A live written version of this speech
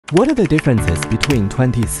What are the differences between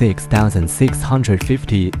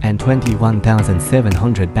 26,650 and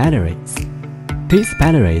 21,700 batteries? These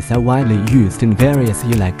batteries are widely used in various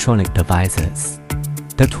electronic devices.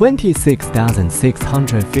 The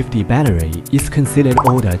 26,650 battery is considered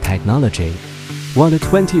older technology, while the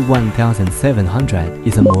 21,700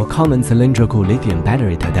 is a more common cylindrical lithium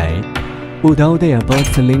battery today. Although they are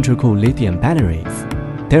both cylindrical lithium batteries,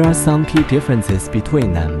 there are some key differences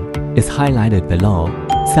between them, is highlighted below.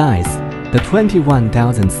 Size: the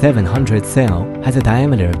 21,700 cell has a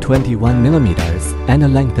diameter of 21 mm and a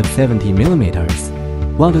length of 70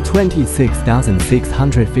 mm, while the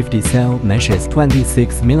 26,650 cell measures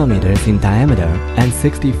 26 mm in diameter and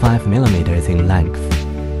 65 mm in length.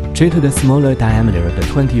 Due to the smaller diameter of the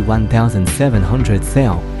 21,700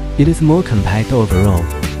 cell, it is more compact overall,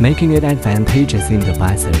 making it advantageous in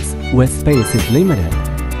devices where space is limited.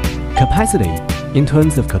 Capacity: in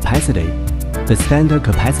terms of capacity, the standard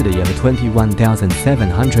capacity of a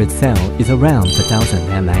 21,700 cell is around 1000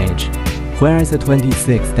 mAh, whereas the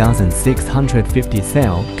 26,650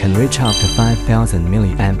 cell can reach up to 5000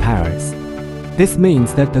 mAh. This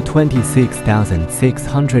means that the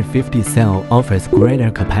 26,650 cell offers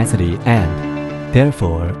greater capacity and,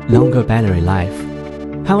 therefore, longer battery life.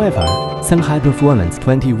 However, some high-performance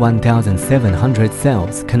 21,700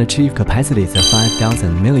 cells can achieve capacities of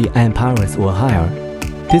 5000 mAh or higher.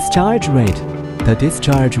 Discharge rate: the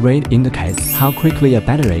discharge rate indicates how quickly a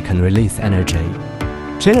battery can release energy.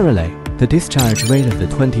 Generally, the discharge rate of the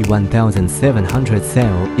 21,700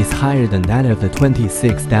 cell is higher than that of the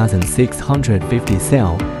 26,650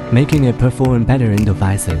 cell, making it perform better in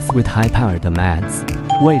devices with high power demands.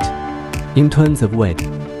 Weight: in terms of weight,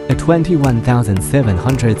 a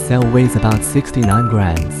 21,700 cell weighs about 69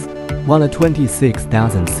 grams, while a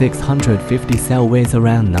 26,650 cell weighs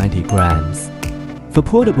around 90 grams. For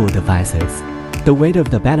portable devices, the weight of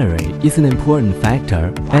the battery is an important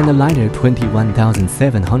factor, and the lighter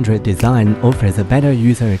 21,700 design offers a better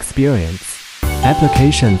user experience.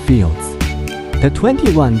 Application fields: the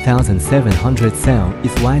 21,700 cell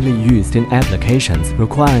is widely used in applications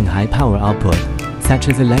requiring high power output, such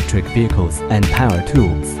as electric vehicles and power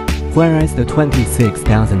tools, whereas the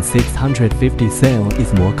 26,650 cell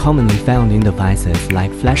is more commonly found in devices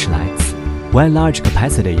like flashlights, where large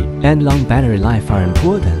capacity and long battery life are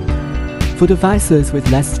important. For devices with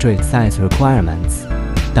less strict size requirements,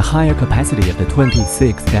 the higher capacity of the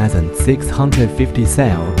 26,650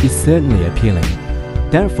 cell is certainly appealing.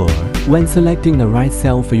 Therefore, when selecting the right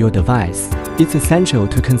cell for your device, it's essential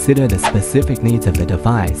to consider the specific needs of the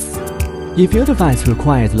device. If your device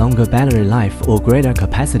requires longer battery life or greater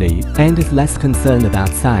capacity and is less concerned about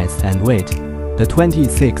size and weight, the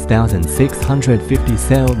 26,650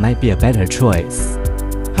 cell might be a better choice.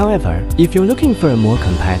 However, if you're looking for a more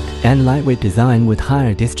compact and lightweight design with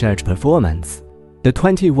higher discharge performance, the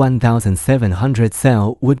 21,700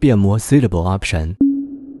 cell would be a more suitable option.